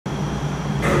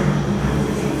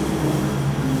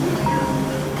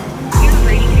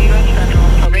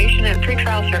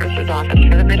Criminal Services Office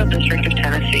for the Middle District of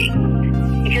Tennessee.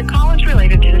 If your call is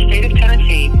related to the state of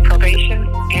Tennessee, probation,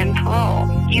 and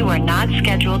parole, you are not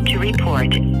scheduled to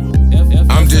report.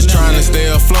 I'm just trying to stay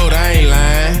afloat, I ain't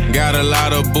lying. Got a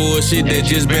lot of bullshit that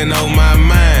just been on my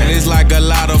mind. It's like a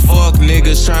lot of fuck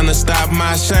niggas trying to stop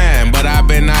my shine, but I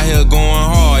been out here going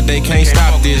hard, they can't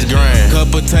stop this grind.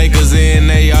 Couple takers in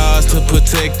they yards to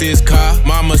protect this car.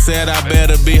 Mama said I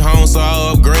better be home, so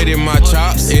I upgraded my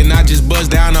chops. And I just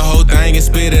bust down the whole thing and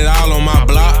spit it all on my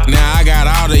block. Now I got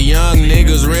all the young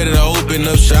niggas ready to open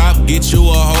up shop. Get you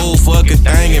a whole fucking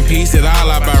thing and piece it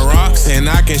all out by rocks. And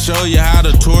I can show you how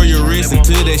to tour your wrist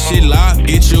until that shit lock.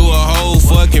 Get you a whole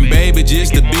fucking baby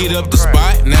just to beat up the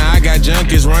spot. Now I got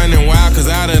junkies running wild cause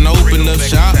I done opened up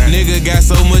shop. Nigga got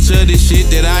so much of this shit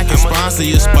that I can sponsor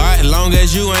your spot. Long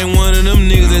as you ain't one of them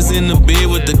niggas that's in the bed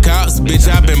with the cops. Bitch,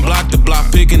 I been block to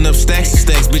block picking up stacks and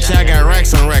stacks. Bitch, I got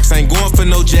racks on racks. Ain't going for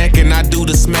no jack and I do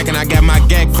the smack and I got my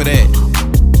gag for that.